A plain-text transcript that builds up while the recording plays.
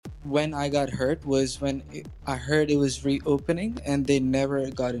when I got hurt was when I heard it was reopening, and they never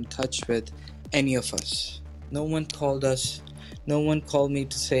got in touch with any of us. No one called us. No one called me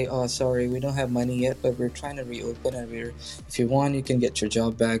to say, "Oh, sorry, we don't have money yet, but we're trying to reopen, and if you want, you can get your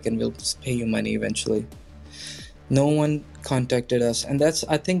job back, and we'll pay you money eventually." No one contacted us, and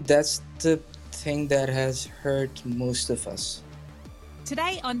I think that's the thing that has hurt most of us.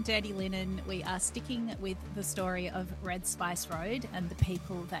 Today on Dirty Linen, we are sticking with the story of Red Spice Road and the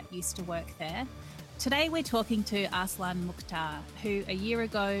people that used to work there. Today we're talking to Arslan Mukhtar, who a year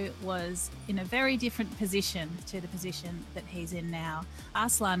ago was in a very different position to the position that he's in now.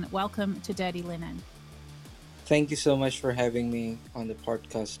 Arslan, welcome to Dirty Linen. Thank you so much for having me on the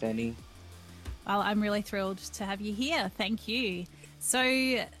podcast, Danny. Well, I'm really thrilled to have you here. Thank you.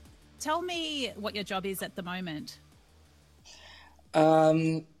 So tell me what your job is at the moment.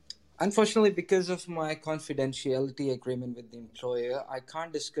 Unfortunately, because of my confidentiality agreement with the employer, I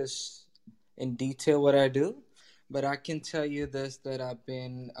can't discuss in detail what I do. But I can tell you this, that I've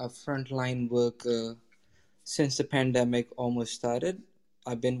been a frontline worker since the pandemic almost started.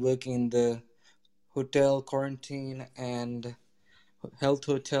 I've been working in the hotel quarantine and health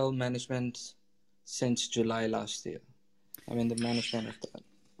hotel management since July last year. I'm in the management of that.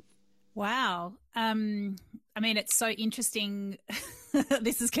 Wow. I mean, it's so interesting.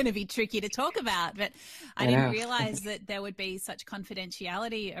 This is going to be tricky to talk about, but I didn't realize that there would be such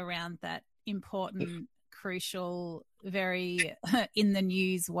confidentiality around that important, crucial, very in the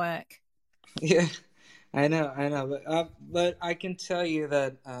news work. Yeah, I know. But I can tell you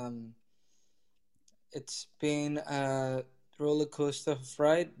that it's been a roller coaster of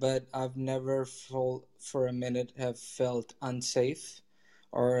ride, but I've never for a minute have felt unsafe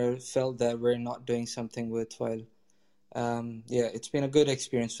or felt that we're not doing something worthwhile. Yeah, it's been a good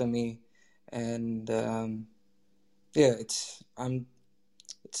experience for me, and yeah, it's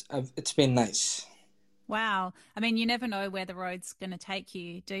been nice. Wow. I mean, you never know where the road's going to take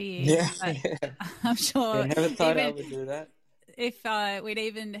you, do you? Yeah, But yeah. I'm sure I never thought I even would do that. if we'd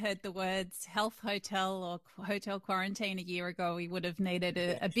even heard the words health hotel or hotel quarantine a year ago, we would have needed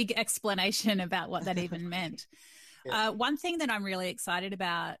a big explanation about what that even meant. Yeah. One thing that I'm really excited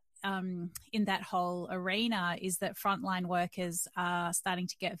about in that whole arena is that frontline workers are starting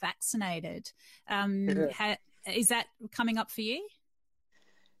to get vaccinated. Is that coming up for you?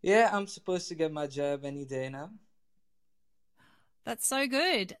 Yeah, I'm supposed to get my jab any day now. That's so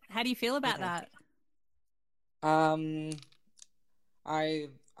good. How do you feel about Yeah. that? Um, I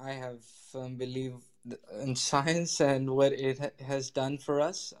have belief in science and what it has done for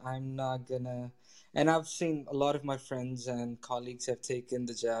us. I'm not gonna, and I've seen a lot of my friends and colleagues have taken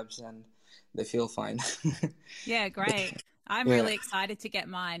the jabs and they feel fine. Yeah, great. I'm Yeah, really excited to get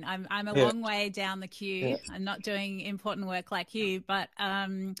mine. I'm a yeah, long way down the queue. yeah, I'm not doing important work like you, but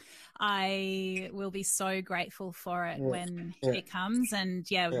I will be so grateful for it yeah, when yeah, it comes. And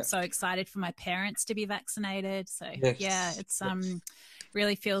yeah, I'm yeah. so excited for my parents to be vaccinated. So yeah, Yes, it's yes.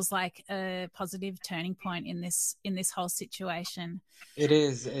 really feels like a positive turning point in this whole situation. It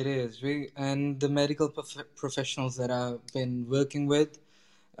is. It is. We and the medical professionals that I've been working with,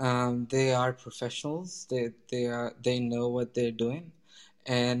 they are professionals. They know what they're doing,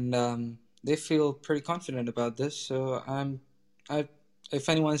 and they feel pretty confident about this. So I if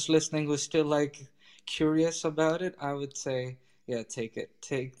anyone's listening who's still like curious about it, I would say, yeah, take it.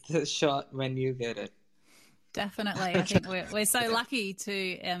 Take the shot when you get it. Definitely. I think we're so lucky to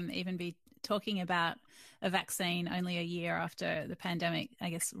even be talking about a vaccine only a year after the pandemic, I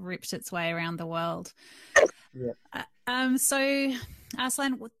guess, ripped its way around the world. Yeah. So,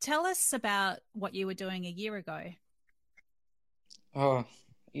 Arslan, tell us about what you were doing a year ago. Oh,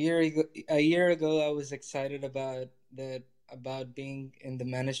 a year ago, I was excited about being in the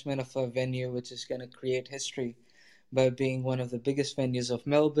management of a venue which is going to create history by being one of the biggest venues of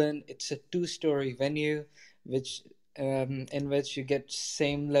Melbourne. It's a two-story venue, which in which you get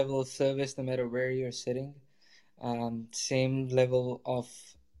same level of service no matter where you're sitting, same level of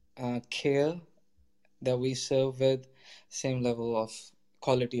care that we serve with, same level of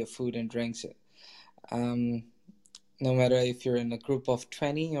quality of food and drinks. Um, no matter if you're in a group of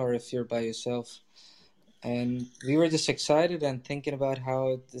 20 or if you're by yourself. And we were just excited and thinking about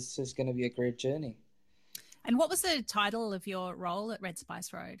how this is going to be a great journey. And what was the title of your role at Red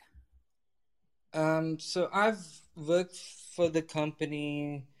Spice Road? So I've worked for the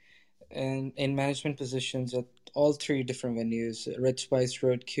company in management positions at all three different venues: Red Spice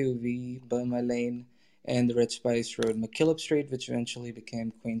Road, QV, Burma Lane, and the Red Spice Road, McKillop Street, which eventually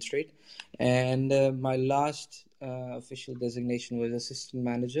became Queen Street. And my last official designation was assistant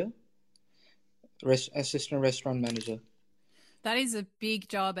manager, assistant restaurant manager. That is a big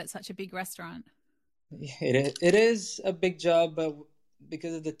job at such a big restaurant. It is a big job, but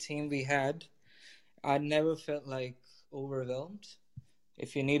because of the team we had, I never felt like overwhelmed.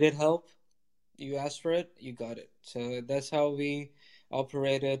 If you needed help, you asked for it, you got it. So that's how we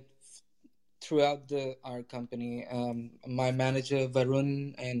operated throughout the our company. My manager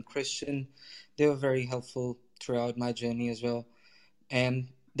Varun and Christian, they were very helpful throughout my journey as well, and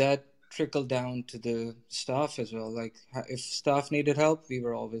that trickled down to the staff as well. Like if staff needed help, we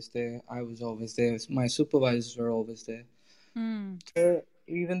were always there. I was always there. My supervisors were always there. Mm. So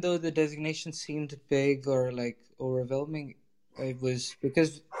even though the designation seemed big or like overwhelming, it was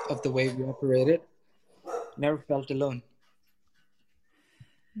because of the way we operated. Never felt alone.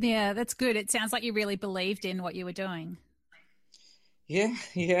 Yeah, that's good. It sounds like you really believed in what you were doing. Yeah,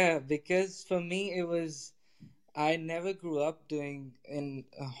 yeah. Because for me, it was I never grew up doing in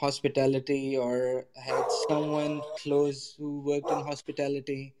hospitality or had someone close who worked in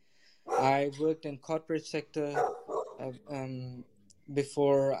hospitality. I worked in corporate sector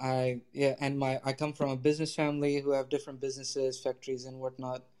before and I come from a business family who have different businesses, factories, and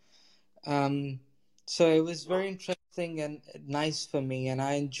whatnot. Um, so it was very interesting and nice for me, and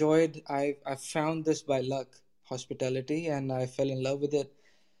I enjoyed. I found this by luck, hospitality, and I fell in love with it.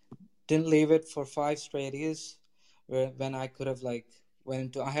 Didn't leave it for 5 straight years, when I could have like went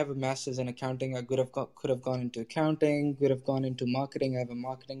into. I have a master's in accounting. I could have gone into accounting. Could have gone into marketing. I have a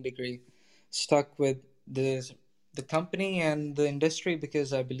marketing degree. Stuck with the company and the industry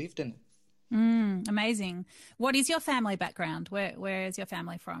because I believed in it. Amazing. What is your family background? Where is your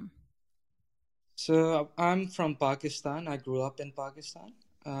family from? So I'm from Pakistan. I grew up in Pakistan.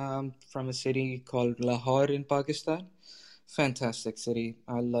 From a city called Lahore in Pakistan. Fantastic city.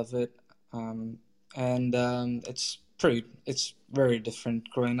 I love it. And it's very different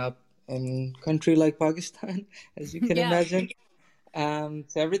growing up in country like Pakistan, as you can Yeah. imagine.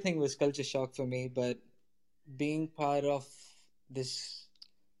 So everything was culture shock for me, but being part of this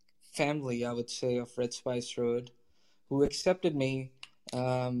family, I would say, of Red Spice Road, who accepted me.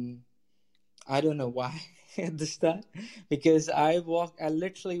 Um, I don't know why at the start, because I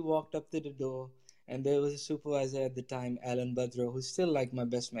literally walked up to the door, and there was a supervisor at the time, Alan Badro, who's still like my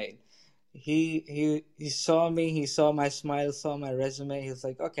best mate. He saw me, he saw my smile, saw my resume. He was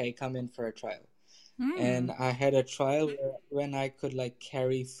like, "Okay, come in for a trial." And Mm. I had a trial when I could like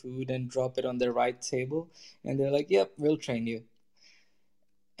carry food and drop it on the right table, and they're like, "Yep, we'll train you."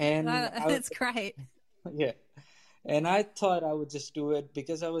 And I was That's great. yeah. And I thought I would just do it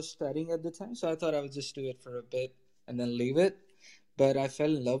because I was studying at the time. So I thought I would just do it for a bit and then leave it. But I fell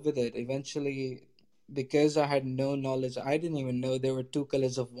in love with it eventually because I had no knowledge. I didn't even know there were two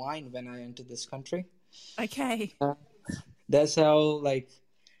colors of wine when I entered this country. Okay. Uh, that's how like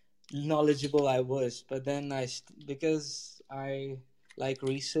knowledgeable I was. But then because I like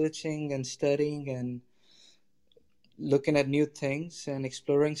researching and studying and looking at new things and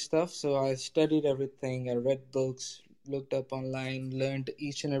exploring stuff. So I studied everything. I read books, looked up online, learned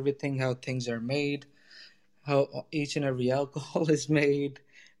each and everything how things are made, how each and every alcohol is made.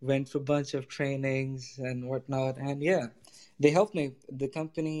 Went for a bunch of trainings and whatnot, and yeah, they helped me. The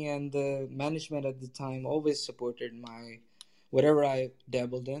company and the management at the time always supported my whatever I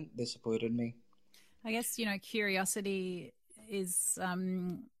dabbled in. They supported me. I guess, curiosity is,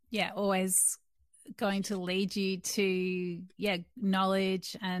 yeah, always going to lead you to, yeah,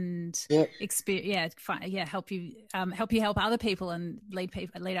 knowledge and Yeah, experience. Yeah, yeah, help you help other people and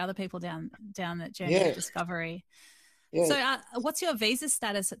lead other people down that journey of yeah, discovery. yeah. So, what's your visa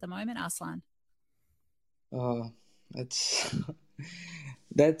status at the moment, Aslan? Oh, that's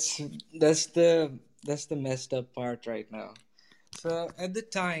that's that's the messed up part right now. So at the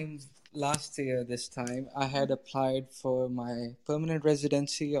time, last year, this time, I had applied for my permanent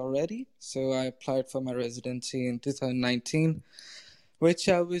residency already. So I applied for my residency in 2019, which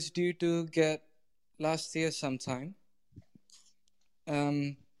I was due to get last year sometime.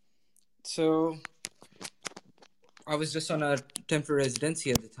 Um, so I was just on a temporary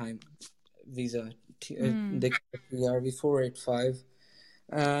residency at the time visa, Mm. the TRV 485.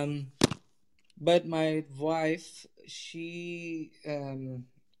 Um, but my wife, she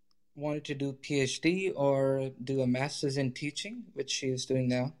wanted to do PhD or do a master's in teaching, which she is doing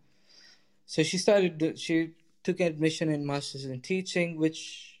now. So she took admission in master's in teaching,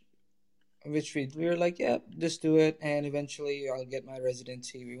 which we were like, yeah, just do it, and eventually I'll get my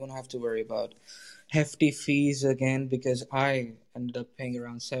residency. We won't have to worry about hefty fees again because I ended up paying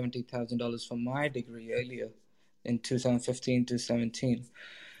around $70,000 for my degree earlier in 2015 to 17.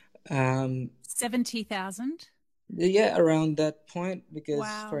 Um, 70,000. Yeah, around that point,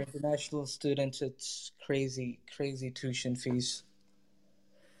 because for Wow. international students, it's crazy, crazy tuition fees.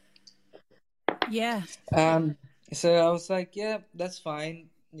 Yeah. Um, so I was like, yeah, that's fine.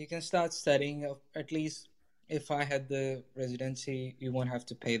 You can start studying. At least if I had the residency, you won't have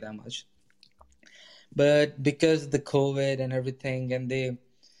to pay that much. But because of the COVID and everything, and the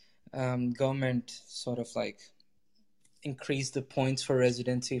government sort of like increased the points for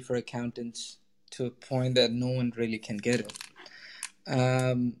residency for accountants to a point that no one really can get it.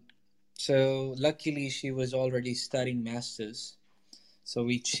 Um, so luckily, she was already studying masters. So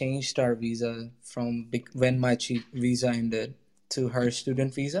we changed our visa from when my visa ended to her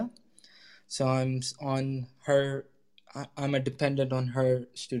student visa. So on her. I'm a dependent on her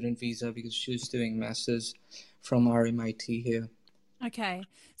student visa because she was doing masters from RMIT here. Okay.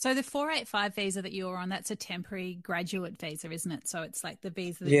 So the 485 visa that you're on, that's a temporary graduate visa, isn't it? So it's like the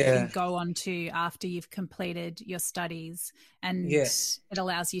visa that you can Yeah, go on to after you've completed your studies, and yeah, it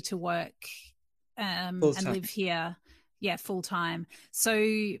allows you to work full and time. live here, yeah, full time.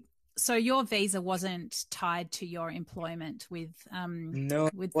 So your visa wasn't tied to your employment No,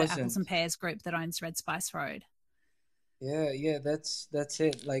 it with the Apples wasn't. and Pears group that owns Red Spice Road. Yeah, yeah, that's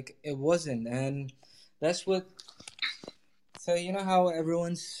it. Like it wasn't, and that's what. So you know how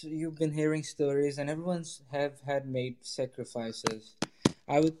you've been hearing stories, and everyone's have had made sacrifices.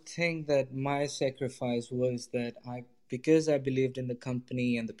 I would think that my sacrifice was that because I believed in the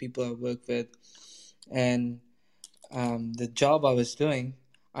company and the people I work with, and the job I was doing,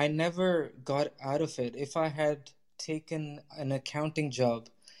 I never got out of it. If I had taken an accounting job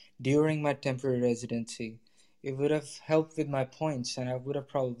during my temporary residency, it would have helped with my points, and I would have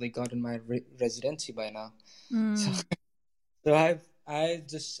probably gotten my residency by now. So, Mm. so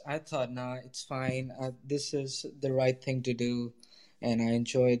I thought, nah, it's fine. This is the right thing to do, and I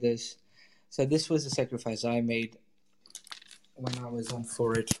enjoy this. So this was the sacrifice I made when I was on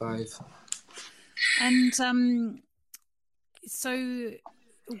 485. And so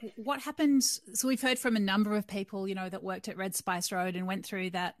what happened? So we've heard from a number of people, that worked at Red Spice Road and went through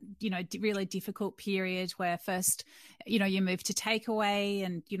that, really difficult period where first, you moved to takeaway,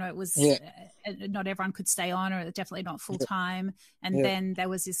 and it was Yeah, not everyone could stay on, or definitely not full yeah, time. And yeah, then there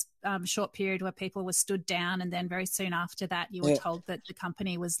was this short period where people were stood down, and then very soon after that, you were yeah, told that the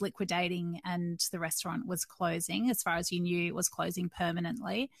company was liquidating and the restaurant was closing. As far as you knew, it was closing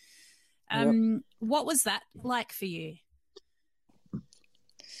permanently. yeah. What was that like for you?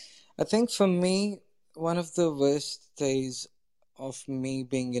 I think for me, one of the worst days of me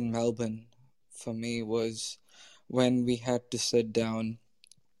being in Melbourne for me was when we had to sit down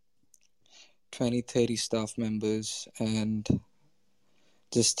 20, 30 staff members and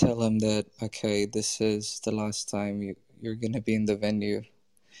just tell them that, okay, this is the last time you're going to be in the venue.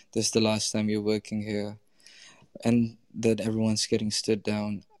 This is the last time you're working here. And that everyone's getting stood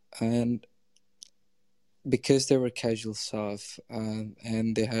down. And because they were casual staff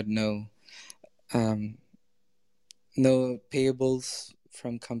and they had um, no payables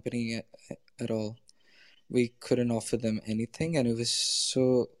from company at all. We couldn't offer them anything, and I was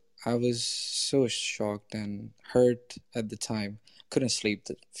so shocked and hurt at the time. Couldn't sleep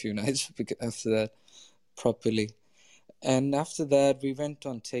the few nights after that properly. And after that, we went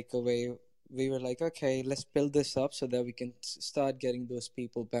on takeaway. We were like, okay, let's build this up so that we can start getting those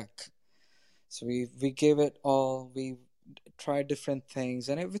people back. So we gave it all. We tried different things,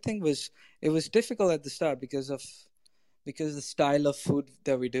 and it was difficult at the start because the style of food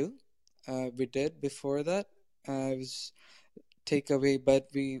that we did before that was takeaway. But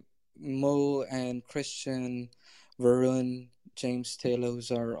Mo and Christian, Varun, James Taylor, who's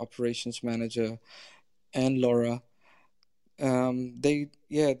our operations manager, and Laura,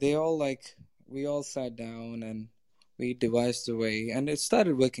 they all like we all sat down and we devised a way, and it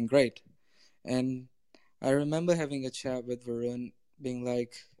started working great. And I remember having a chat with Varun, being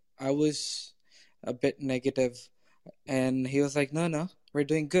like, I was a bit negative, and he was like, no, no, we're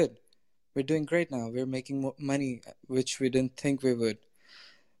doing good. We're doing great now. We're making more money, which we didn't think we would.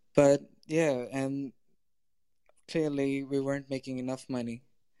 But yeah, and clearly we weren't making enough money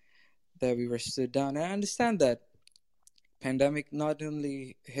that we were stood down. And I understand that pandemic not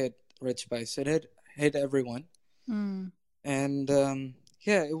only hit Red Spice, hit everyone. Mm. And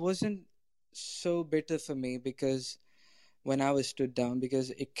yeah, it wasn't so bitter for me because when I was stood down,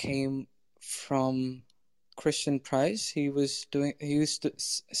 because it came from Christian Price. He used to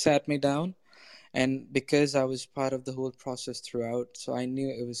sat me down, and because I was part of the whole process throughout, so I knew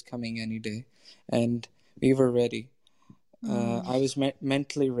it was coming any day, and we were ready. Mm. I was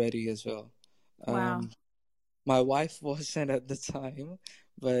mentally ready as well. Wow. Um, my wife wasn't at the time,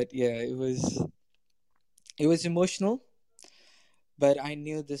 but yeah, it was emotional, but I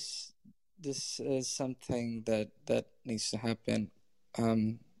knew this is something that needs to happen.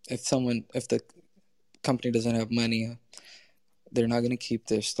 If the company doesn't have money, they're not going to keep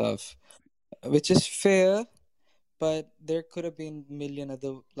their stuff, which is fair. But there could have been million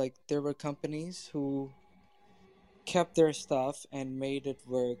other, like there were companies who kept their stuff and made it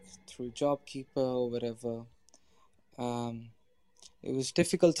work through JobKeeper or whatever. Um, it was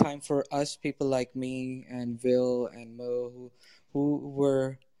difficult time for us people like me and Will and Mo who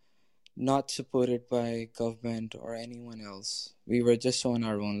were not supported by government or anyone else. We were just on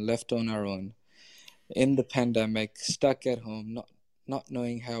our own, left on our own in the pandemic, stuck at home, not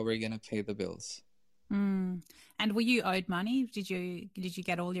knowing how we're gonna pay the bills. Mm. And were you owed money? Did you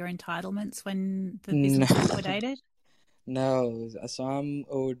get all your entitlements when the No, business liquidated? no. So I'm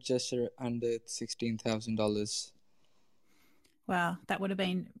owed just under $16,000. Well, that would have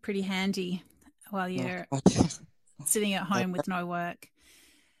been pretty handy while Oh, you're God. sitting at I home with no work.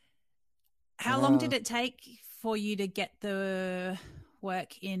 I How long did know. it take for you to get the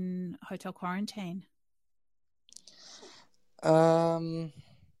work in hotel quarantine? Um,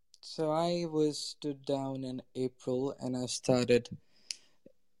 so I was stood down in April and I started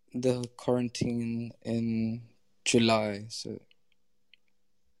the quarantine in July. So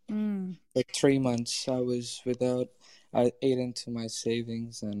Mm. like 3 months I was without. I ate into my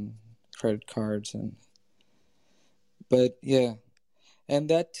savings and credit cards and but yeah, and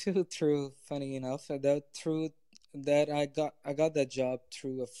that too through funny enough that through that I got that job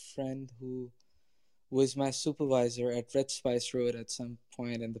through a friend who was my supervisor at Red Spice Road at some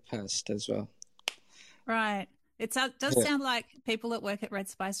point in the past as well. Right. Does Yeah. sound like people that work at Red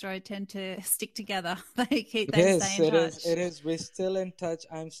Spice Road tend to stick together. They stay Yes, in it is. touch. It is. We're still in touch.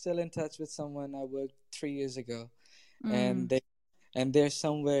 I'm still in touch with someone I worked 3 years ago, and Mm. they're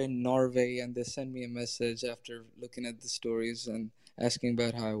somewhere in Norway, and they sent me a message after looking at the stories and asking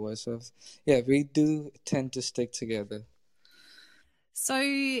about how I was. So, yeah, we do tend to stick together. So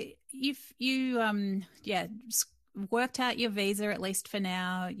if you worked out your visa at least for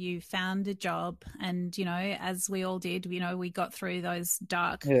now, you found a job, and as we all did, we got through those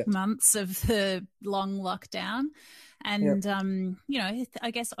dark Yeah. months of the long lockdown, and Yep.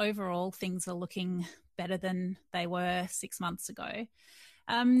 I guess overall things are looking better than they were 6 months ago. Yeah.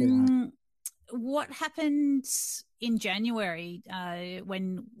 Um, what happened in January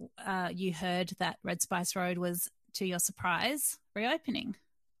when you heard that Red Spice Road was, to your surprise, reopening?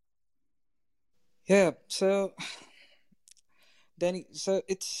 Yeah. So, Danny, so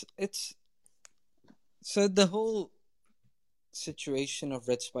the whole situation of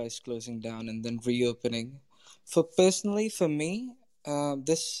Red Spice closing down and then reopening, for me,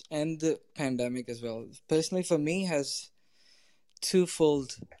 this and the pandemic as well. Personally, for me, has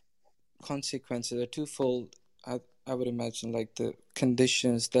twofold consequences or twofold. I would imagine like the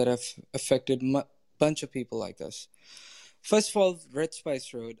conditions that have affected bunch of people like us. First of all, Red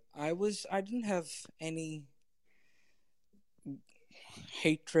Spice Road. I didn't have any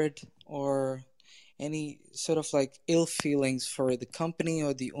hatred or any sort of like ill feelings for the company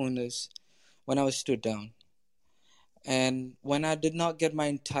or the owners when I was stood down. And when I did not get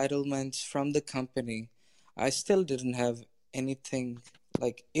my entitlements from the company, I still didn't have anything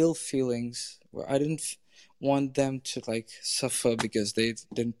like ill feelings where I didn't want them to like suffer because they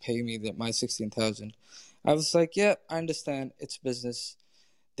didn't pay me my 16,000. I was like, yeah, I understand. It's business.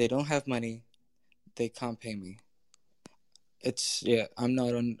 They don't have money. They can't pay me. It's yeah. I'm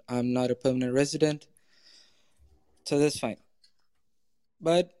not a permanent resident, so that's fine.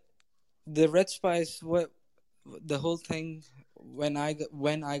 But the Red Spice, what the whole thing when I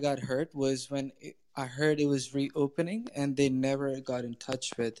got hurt was when I heard it was reopening and they never got in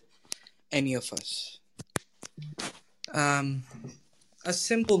touch with any of us. Um, a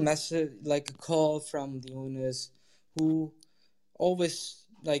simple message like a call from the owners who always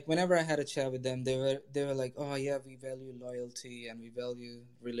like whenever I had a chat with them they were like, oh yeah, we value loyalty and we value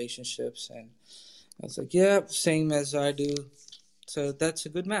relationships, and I was like, yeah, same as I do, so that's a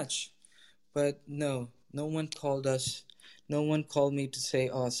good match. But no, no one called us. No one called me to say,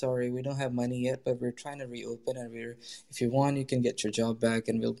 "Oh, sorry, we don't have money yet, but we're trying to reopen, and if you want, you can get your job back,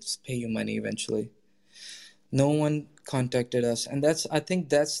 and we'll pay you money eventually." No one contacted us, and I think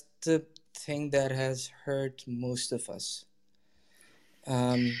that's the thing that has hurt most of us,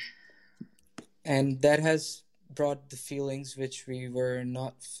 um, and that has brought the feelings which we were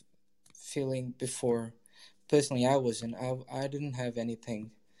not feeling before. Personally, I wasn't. I didn't have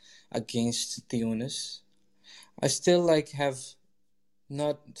anything against the owners. I still like have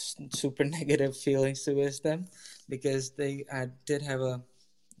not super negative feelings towards them because they did have a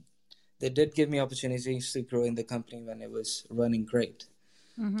they did give me opportunities to grow in the company when it was running great.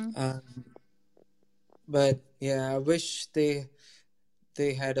 Mm-hmm. But yeah, I wish they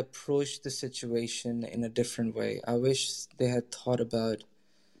had approached the situation in a different way. I wish they had thought about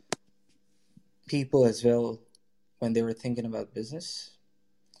people as well when they were thinking about business,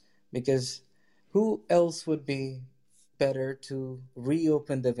 because who else would be better to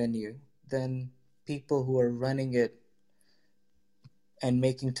reopen the venue than people who are running it and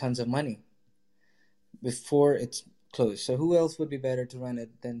making tons of money before it's closed? So who else would be better to run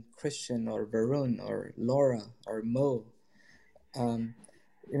it than Christian or Varun or Laura or Mo? Um,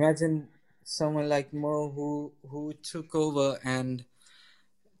 Imagine someone like Mo who took over and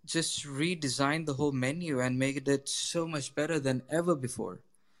just redesigned the whole menu and made it so much better than ever before.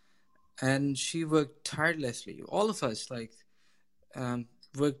 And she worked tirelessly. All of us um,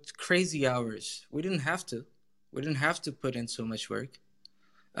 worked crazy hours. We didn't have to. We didn't have to put in so much work.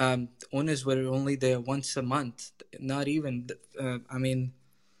 The owners were only there once a month. Not even. I mean,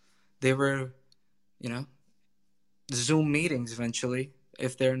 they were, you know, Zoom meetings eventually.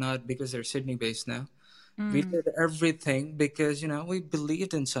 If they're not, because they're Sydney based now. We Mm. did everything because we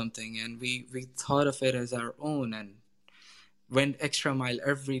believed in something, and we thought of it as our own and went extra mile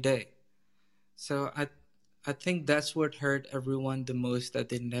every day. So I think that's what hurt everyone the most, that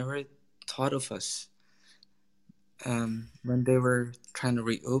they never thought of us when they were trying to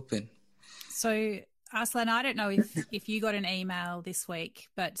reopen. So, Arslan, I don't know if you got an email this week,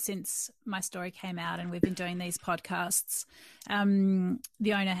 but since my story came out and we've been doing these podcasts,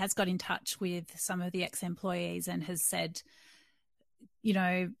 the owner has got in touch with some of the ex-employees and has said,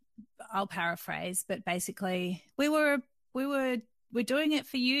 I'll paraphrase, but basically, we're doing it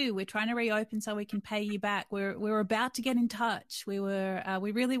for you. We're trying to reopen so we can pay you back. We're about to get in touch. We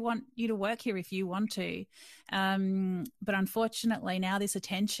really want you to work here if you want to. But unfortunately, now this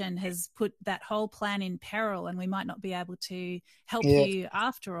attention has put that whole plan in peril, and we might not be able to help Yeah, you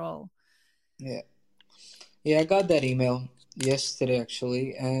after all. yeah, yeah. I got that email yesterday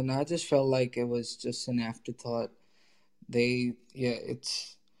actually, and I just felt like it was just an afterthought.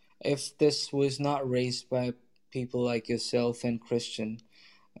 It's, if this was not raised by people like yourself and Christian,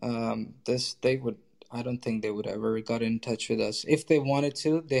 this they would. I don't think they would ever got in touch with us. If they wanted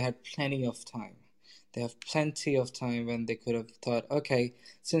to, they had plenty of time. They have plenty of time when they could have thought, okay,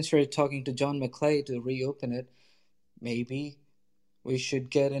 since we're talking to John McClay to reopen it, maybe we should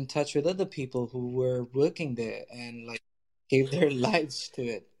get in touch with other people who were working there and like gave their lives to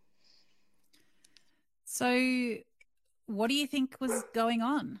it. So, what do you think was going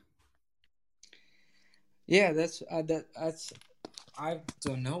on? Yeah, that's I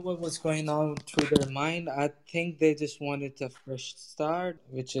don't know what was going on through their mind. I think they just wanted a fresh start,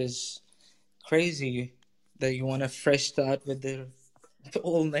 which is crazy that you want a fresh start with their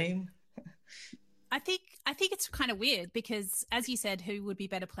old name. I think it's kind of weird because, as you said, who would be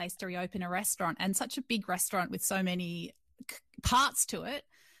better placed to reopen a restaurant, and such a big restaurant with so many parts to it?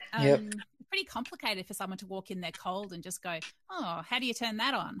 Yep. Pretty complicated for someone to walk in there cold and just go, "Oh, how do you turn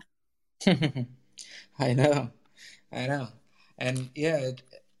that on?" I know. I know. And yeah,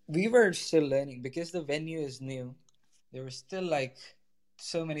 we were still learning because the venue is new. There were still like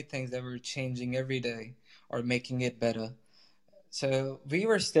so many things that were changing every day or making it better. So we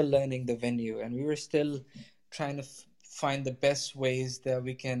were still learning the venue, and we were still trying to find the best ways that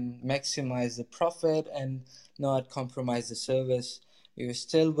we can maximize the profit and not compromise the service. We were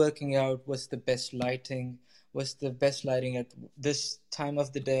still working out what's the best lighting at this time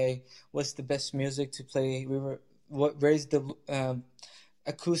of the day, what's the best music to play. Where's the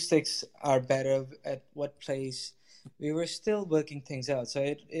acoustics are better at what place. We were still working things out,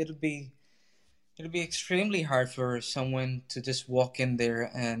 so it'll be extremely hard for someone to just walk in there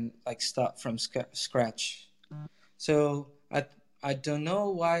and like start from scratch. So I don't know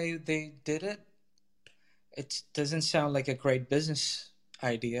why they did it. It doesn't sound like a great business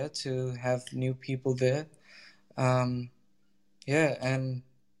idea to have new people there. Um, yeah, and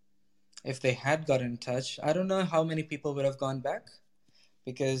if they had got in touch, I don't know how many people would have gone back,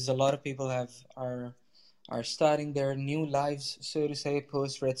 because a lot of people are starting their new lives, so to say,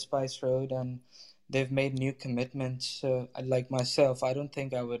 post Red Spice Road, and they've made new commitments. So, like myself, I don't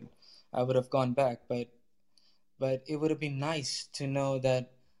think I would have gone back, but it would have been nice to know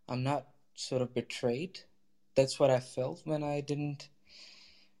that I'm not sort of betrayed. That's what I felt when I didn't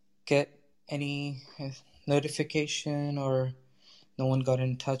get any notification, or no one got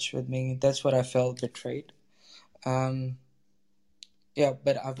in touch with me. That's what I felt, betrayed. Um, yeah,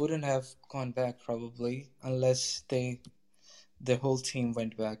 but I wouldn't have gone back probably unless the whole team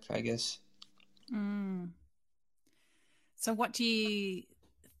went back, I guess. Mm. So, what do you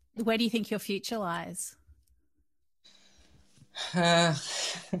Where do you think your future lies? Uh,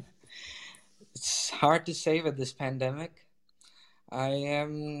 it's hard to say with this pandemic.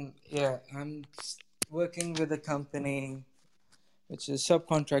 I'm working with a company which is a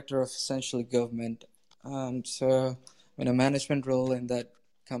subcontractor of essentially government. So I'm in a management role in that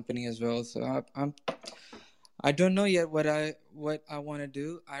company as well. So I don't know yet what I want to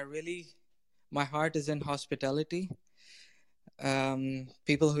do. My heart is in hospitality.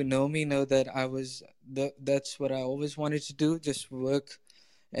 People who know me know that that's what I always wanted to do, just work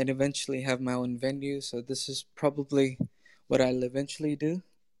and eventually have my own venue. So this is probably what I'll eventually do.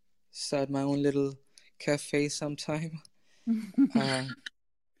 Start my own little cafe sometime. Uh,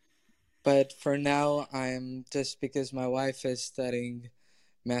 but for now, I'm just because my wife is studying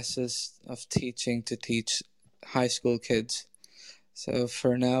masters of teaching to teach high school kids. So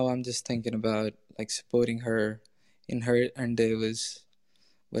for now, I'm just thinking about like supporting her in her endeavors,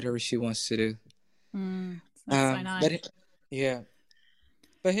 whatever she wants to do. That's so nice. Yeah,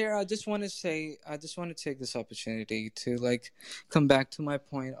 but here I just want to take this opportunity to like come back to my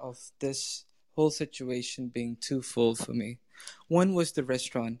point of this whole situation being twofold for me. One was the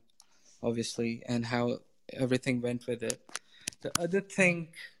restaurant, obviously, and how everything went with it. The other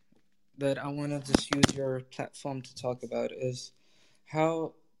thing that I want to just use your platform to talk about is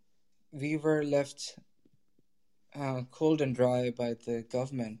how we were left cold and dry by the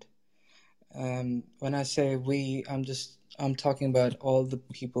government. When I say we, I'm talking about all the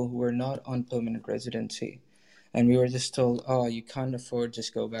people who were not on permanent residency, and we were just told, "Oh, you can't afford,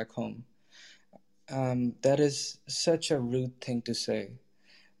 just go back home." That is such a rude thing to say,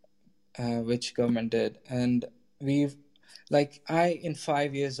 which government did, and we've like in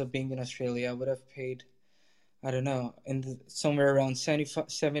 5 years of being in Australia, I would have paid I don't know somewhere around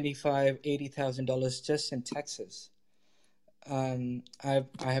 75, $80,000 just in taxes. I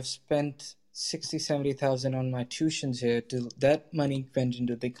have spent 60, 70,000 on my tuitions here. That money went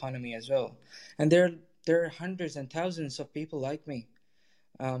into the economy as well, and there are hundreds and thousands of people like me,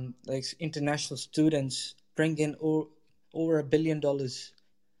 like international students bring in over $1 billion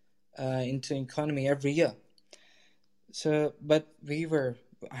into economy every year. So, but we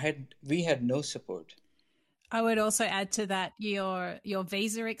had no support. I would also add to that your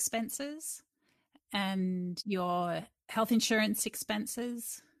visa expenses and your health insurance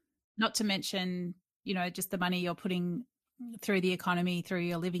expenses, not to mention, just the money you're putting through the economy through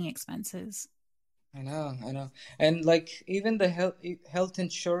your living expenses. I know, and like even the health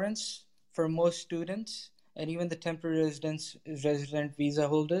insurance for most students, and even the temporary resident visa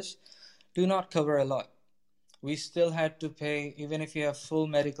holders, do not cover a lot. We still had to pay, even if you have full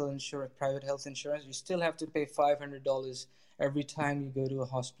medical insurance, private health insurance, you still have to pay $500 every time you go to a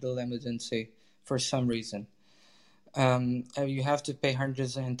hospital emergency for some reason. You have to pay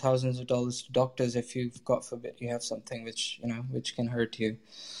hundreds and thousands of dollars to doctors if you've, God forbid, you have something which can hurt you.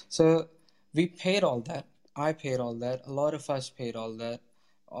 So we paid all that. I paid all that. A lot of us paid all that.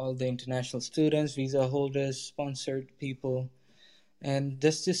 All the international students, visa holders, sponsored people, and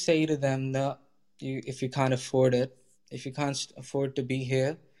just to say to them, no, if you can't afford it, if you can't afford to be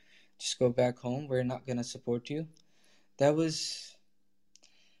here, just go back home. We're not gonna support you. That was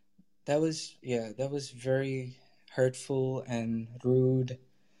that was very hurtful and rude,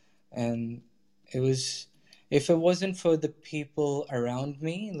 and it was if it wasn't for the people around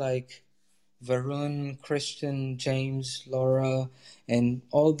me, like Varun, Christian, James, Laura, and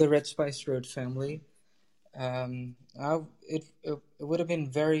all the Red Spice Road family, it would have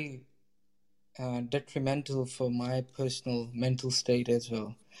been very detrimental for my personal mental state as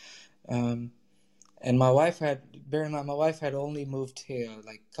well. Um, and bear in mind, my wife had only moved here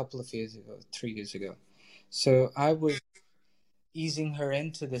like a couple of years ago, 3 years ago. So I was easing her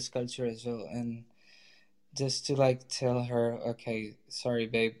into this culture as well, and just to like tell her, okay, sorry,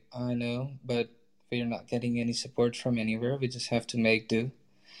 babe, I know, but we're not getting any support from anywhere. We just have to make do.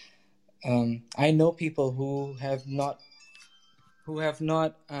 I know people who have not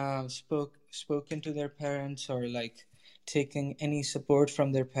spoken to their parents or like taken any support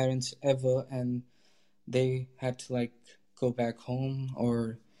from their parents ever, and they had to like go back home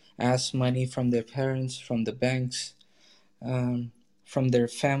or ask money from their parents, from the banks, um, from their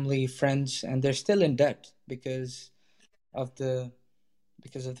family, friends, and they're still in debt of the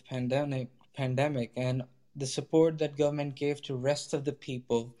because of the pandemic and the support that government gave to rest of the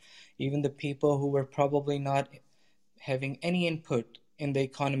people, even the people who were probably not having any input in the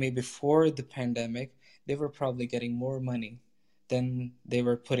economy before the pandemic, they were probably getting more money than they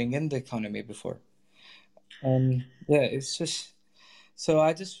were putting in the economy before. And yeah, it's just so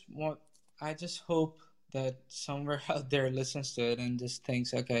I just hope that somewhere out there listens to it and just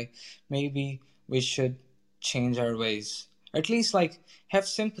thinks, okay, maybe we should change our ways. At least like have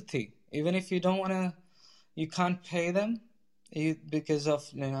sympathy, even if you don't want to, you can't pay them, because of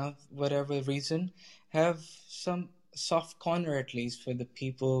whatever reason. Have some soft corner at least for the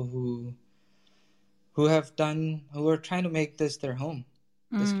people who are trying to make this their home,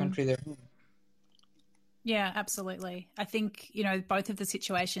 this country their home. Yeah, absolutely. I think, both of the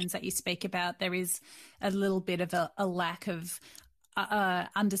situations that you speak about, there is a little bit of a lack of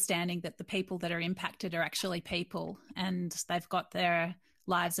understanding that the people that are impacted are actually people, and they've got their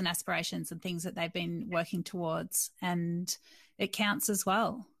lives and aspirations and things that they've been working towards, and it counts as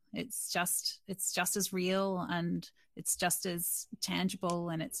well. It's just as real, and it's just as tangible,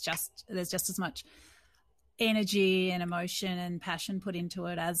 and there's just as much energy and emotion and passion put into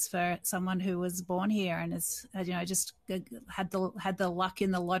it as for someone who was born here and is, just had the luck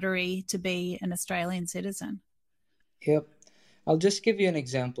in the lottery to be an Australian citizen. Yep. I'll just give you an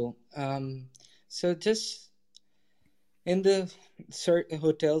example. So just in the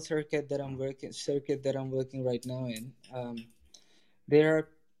hotel circuit that I'm working right now in, there are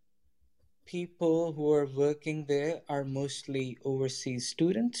people who are working there are mostly overseas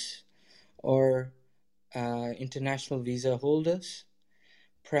students or international visa holders,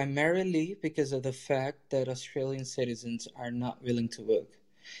 primarily because of the fact that Australian citizens are not willing to work.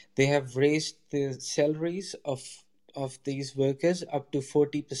 They have raised the salaries of these workers up to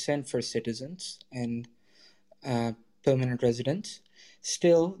 40% for citizens and permanent residents.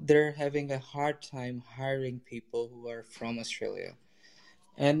 Still, they're having a hard time hiring people who are from Australia.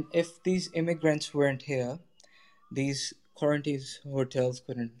 And if these immigrants weren't here, these quarantine hotels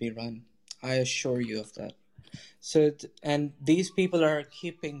couldn't be run. I assure you of that. So, and these people are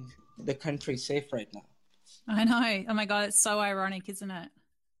keeping the country safe right now. I know. Oh my God, it's so ironic, isn't it?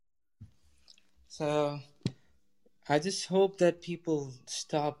 So, I just hope that people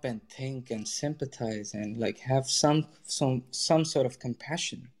stop and think and sympathize and like have some sort of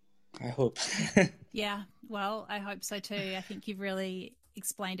compassion. I hope. Yeah, well, I hope so too. I think you've really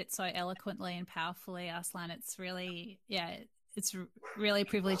explained it so eloquently and powerfully, Arslan. It's really a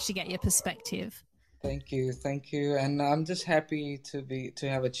privilege to get your perspective. Thank you, and I'm just happy to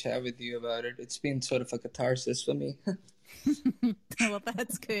have a chat with you about it. It's been sort of a catharsis for me. Well,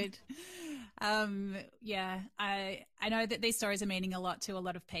 that's good. I know that these stories are meaning a lot to a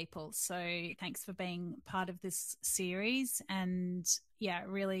lot of people. So thanks for being part of this series, and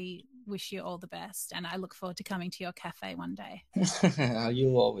really wish you all the best. And I look forward to coming to your cafe one day.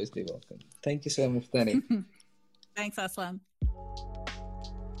 You'll always be welcome. Thank you so much, Danny. Thanks, Arslan.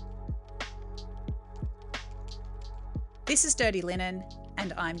 This is Dirty Linen,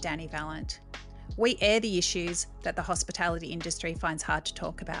 and I'm Danny Valent. We air the issues that the hospitality industry finds hard to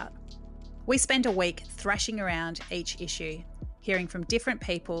talk about. We spend a week thrashing around each issue, hearing from different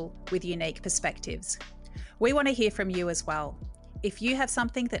people with unique perspectives. We want to hear from you as well. If you have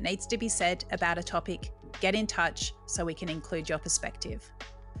something that needs to be said about a topic, get in touch so we can include your perspective.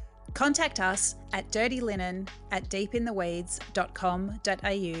 Contact us at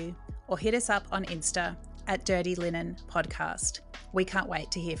dirtylinen@deepintheweeds.com.au or hit us up on Insta at Dirty Linen Podcast. We can't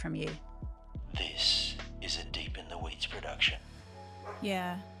wait to hear from you. This is a Deep in the Weeds production.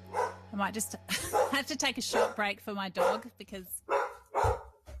 Yeah, I might just have to take a short break for my dog because